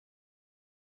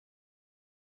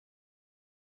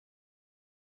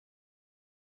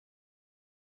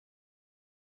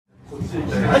は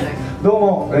い、どう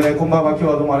も、こんばんは。今日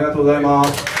はどうもありがとうございま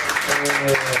す。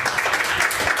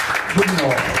ブギ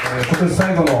の、今年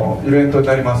最後のイベントに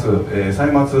なります、歳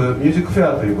末ミュージックフ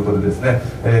ェアということでですね、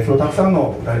今日たくさん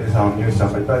の歌い手さん、ミュージシャ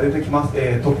ンがいっぱい出てきます。ト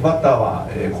ップバッターは、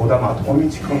児玉知道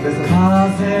君です。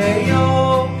風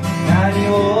よ、何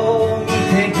を見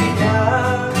てき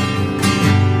た。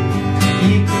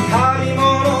幾度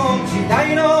もの時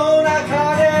代の中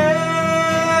で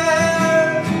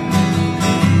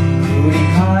繰り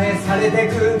返されて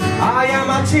く過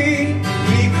ち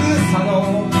戦の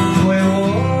声を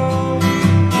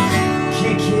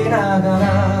聞きながら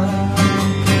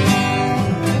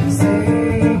世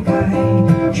界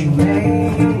決め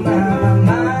たまま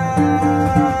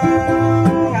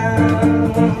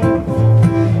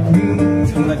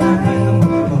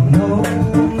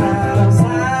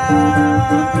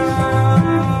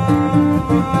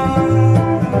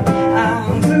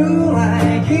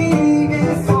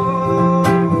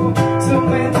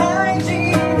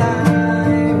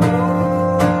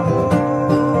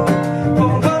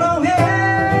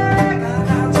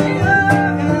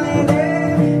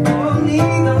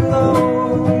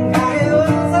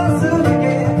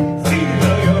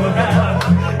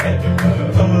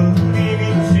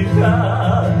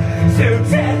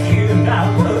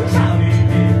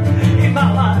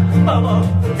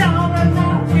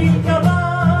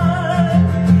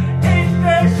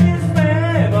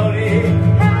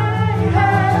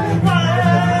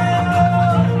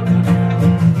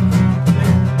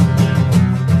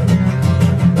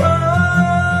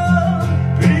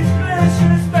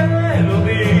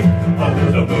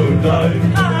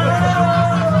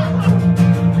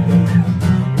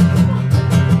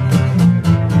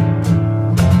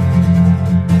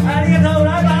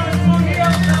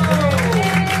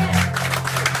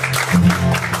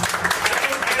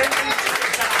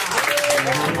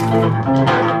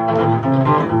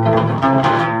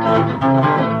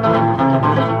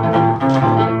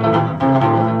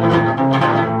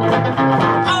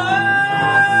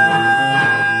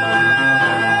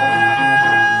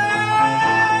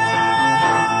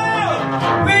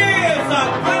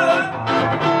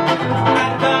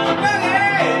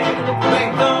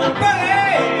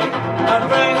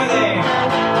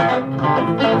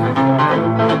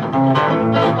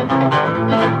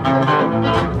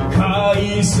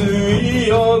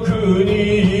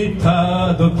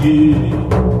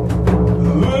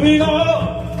海の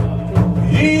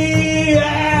家で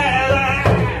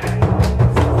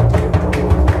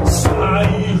財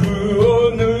布を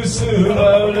盗ま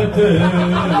れて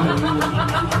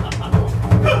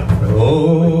俺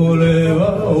は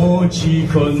落ち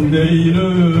込んでいる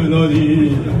のに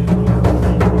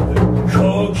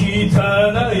小汚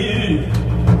い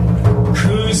ク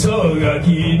ソガ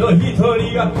キの一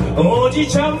人がおじ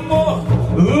ちゃんも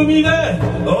海で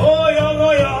泳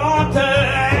ごよって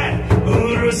う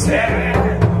るせえ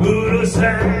うるせえ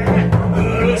う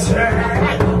るせえ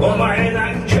お前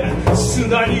なんか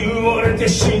砂に埋もれて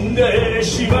死んで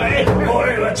しまえ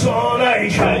俺は町内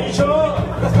会長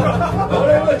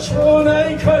俺は町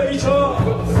内会長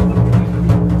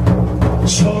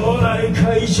町内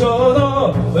会長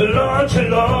のロケ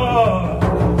ロ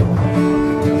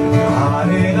あ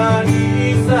れがに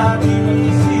さに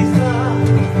しさ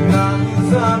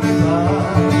慰めた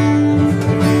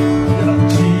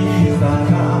小さ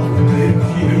な出来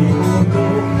事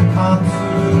集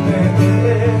めて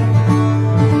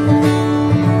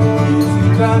い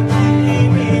つか君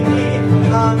に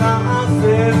話せ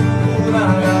るな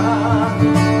ら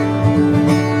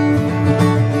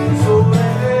それ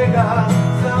が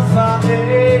支え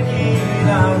にな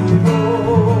るよ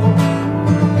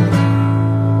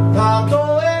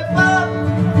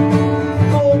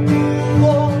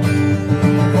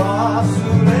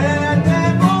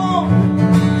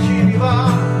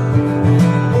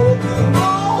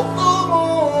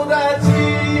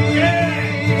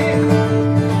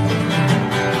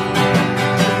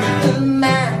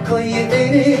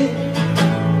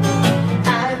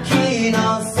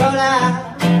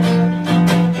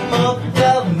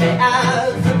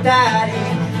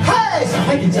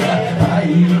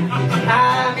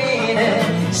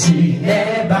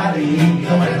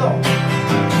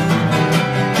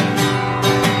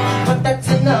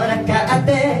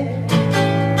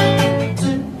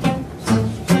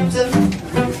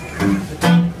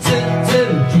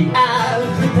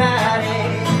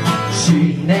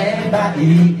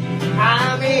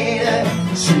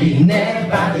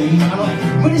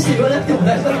無理して言わなくても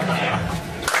大丈夫だから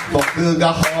僕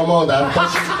がホモだと知っ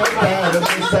てるく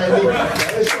せに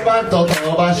電子バット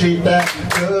飛ばして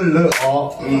くる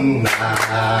女、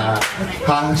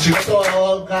仕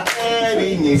事帰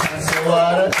りに誘わ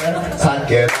れて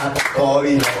酒だ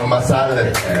恋飲まさ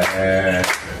れて、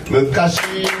昔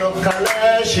の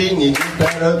彼氏に似て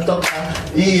るとか、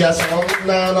いやそん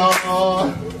なの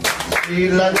知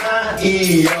らない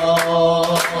よ。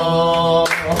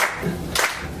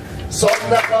そん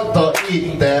なこと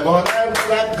言ってもなんと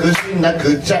なくしな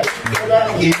くちゃいけな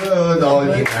いムードに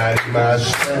なりま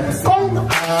して、ハ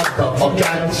ートをキャ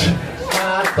ッチ、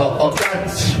ハートをキャッ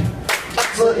チ、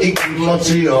熱い気持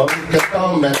ちを受け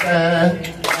止めて、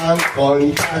参考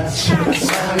にタッチ、参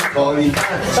考にタッ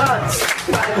チ、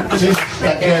タッチし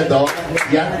たけど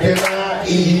やってな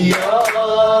いよ。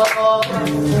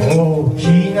大き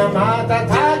な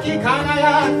瞬き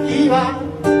輝きは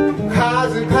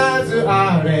数々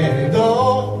あれ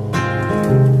ど、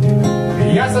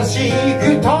優し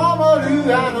く灯る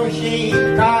あの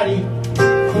光、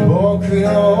僕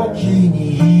のお気に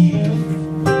入り、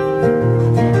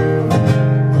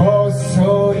こっ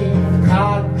そり隠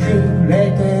れ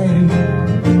てる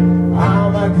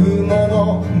雨雲の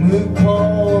向こ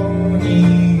うに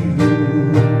いる。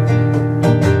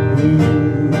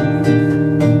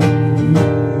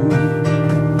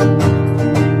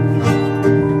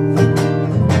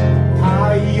太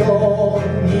陽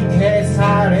に消さ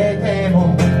れても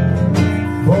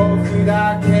僕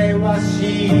だけは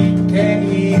知ってい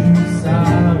るさ。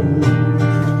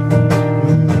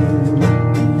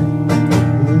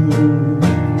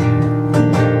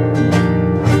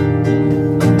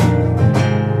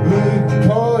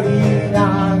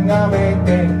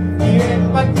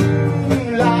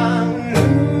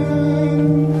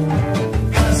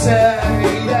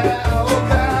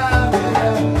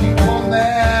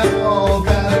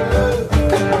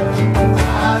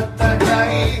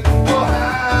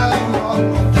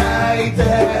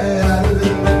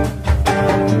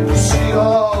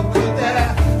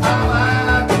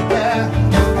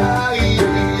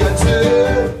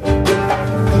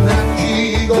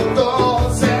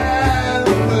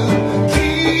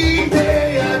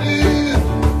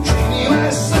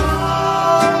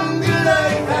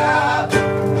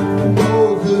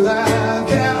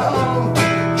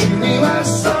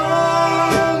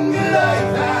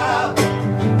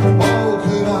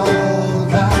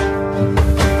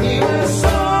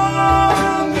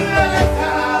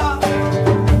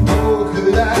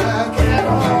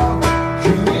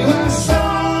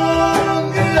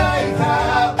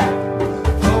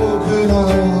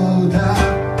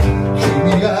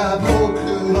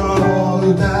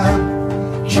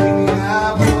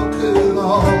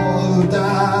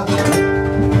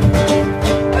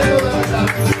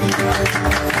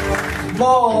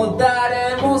もう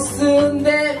誰も住ん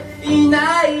でい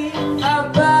ないア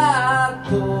パー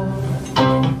ト、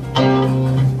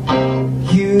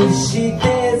有刺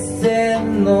鉄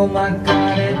線の巻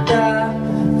かれた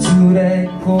連れ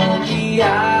込み宿、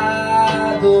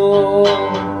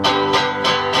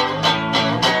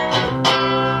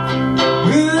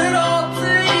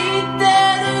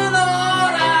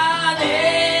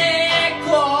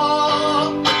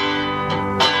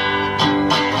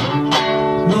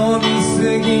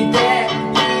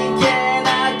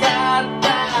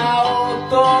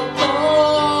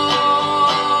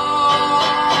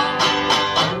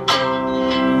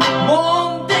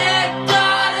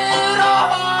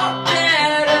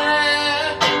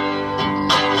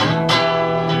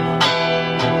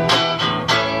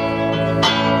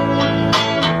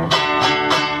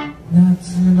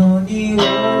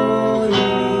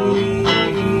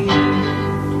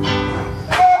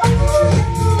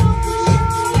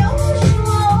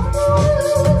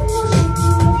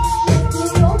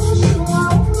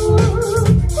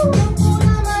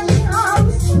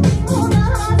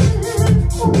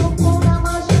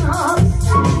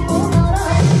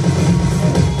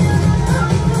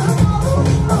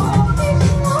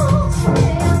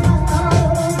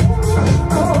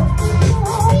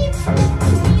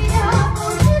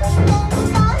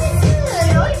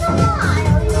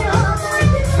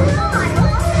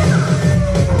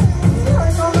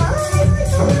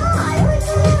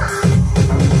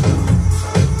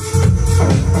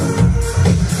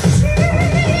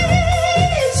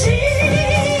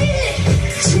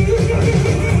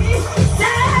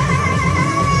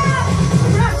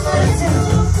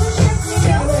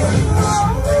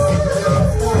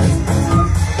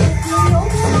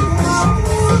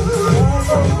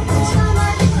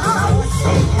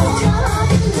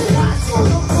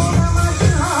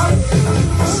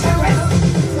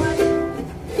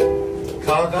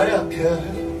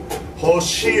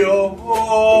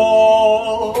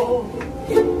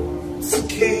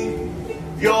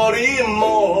り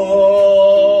も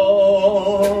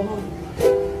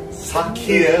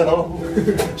先への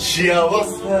幸せ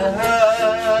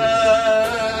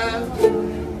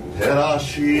照ら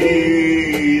し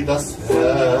出せ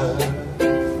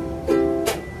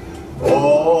大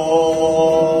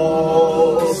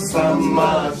さ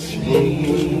まち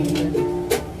に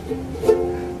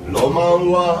ロマ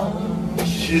ンは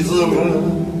沈む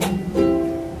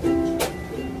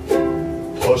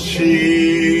星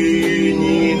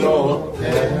に乗って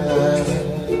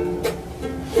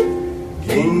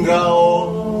銀河を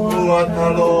渡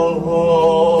ろ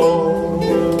う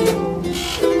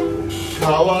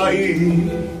かわいい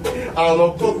あ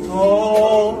の子と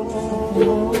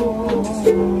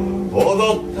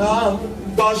踊った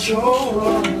場所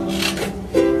は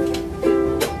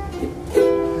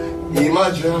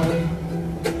今じゃ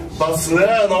バスへ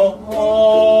の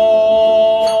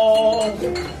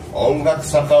音楽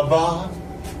酒場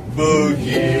ブ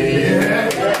ギ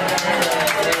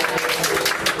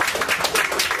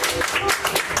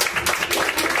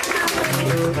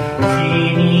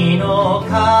君の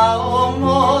顔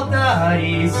も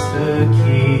大好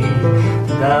き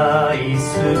大好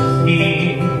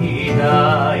き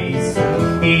大好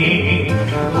き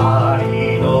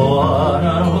針の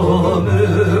穴の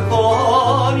向こ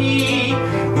うに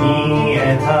見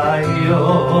えた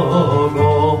よ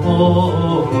ご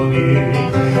褒美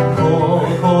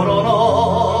心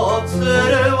の鶴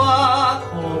は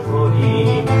ここ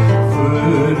に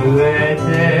震えて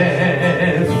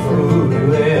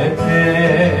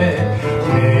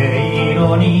音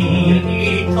色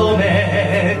に糸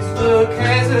目つ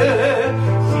けず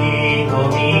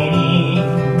瞳に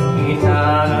た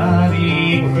な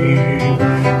びく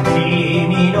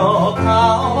君の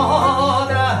顔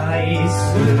大好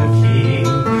き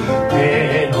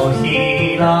手の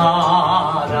ひ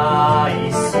ら大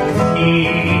好き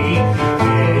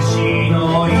夏至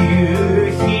の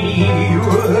夕日に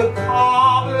浮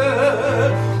かぶ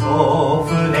お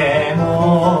船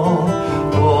も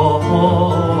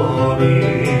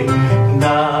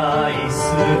大好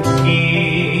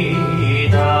き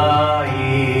大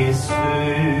好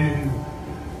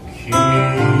き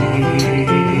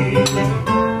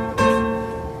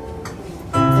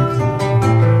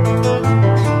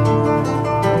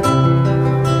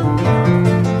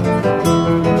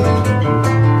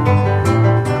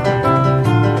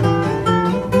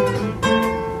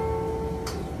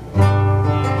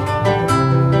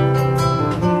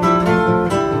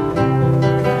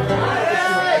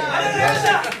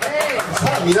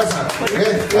皆さんね、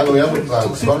山本さ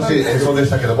ん素晴らしい演奏でし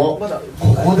たけども、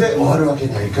ここで終わるわけ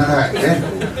にはいかないね。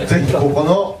ぜひここ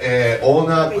の、オー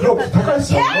ナー黒木隆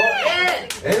さんの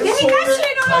演奏で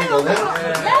最後ね、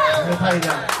みたいな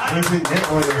純粋にね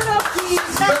思います。い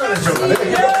かがでしょうかね。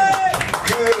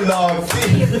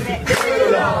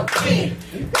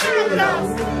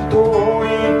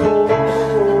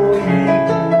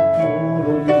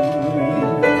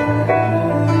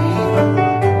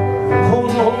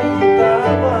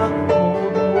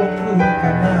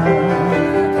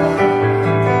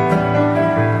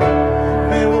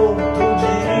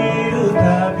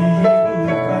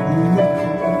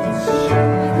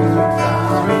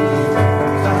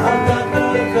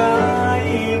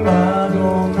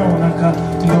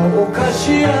幸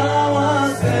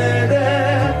せで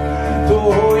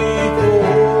遠い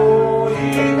遠い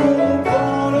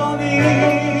心に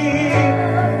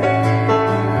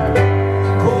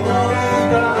この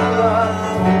歌は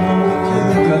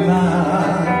届くかな。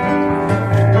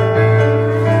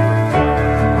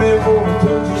目を閉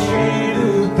じ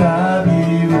るたび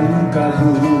浮かぶ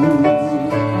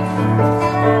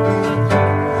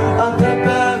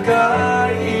暖か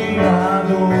い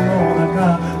窓の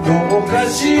中どうか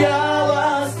幸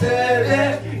せ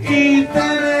でいてね。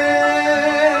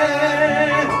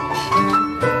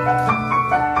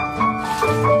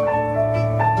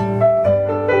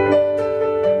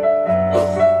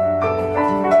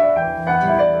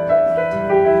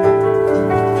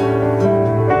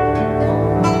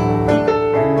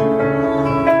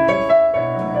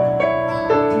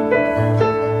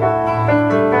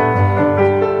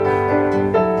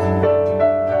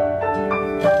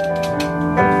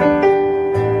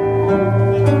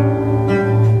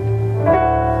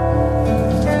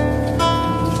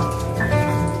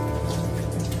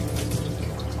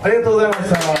ありがとうございまし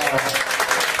た。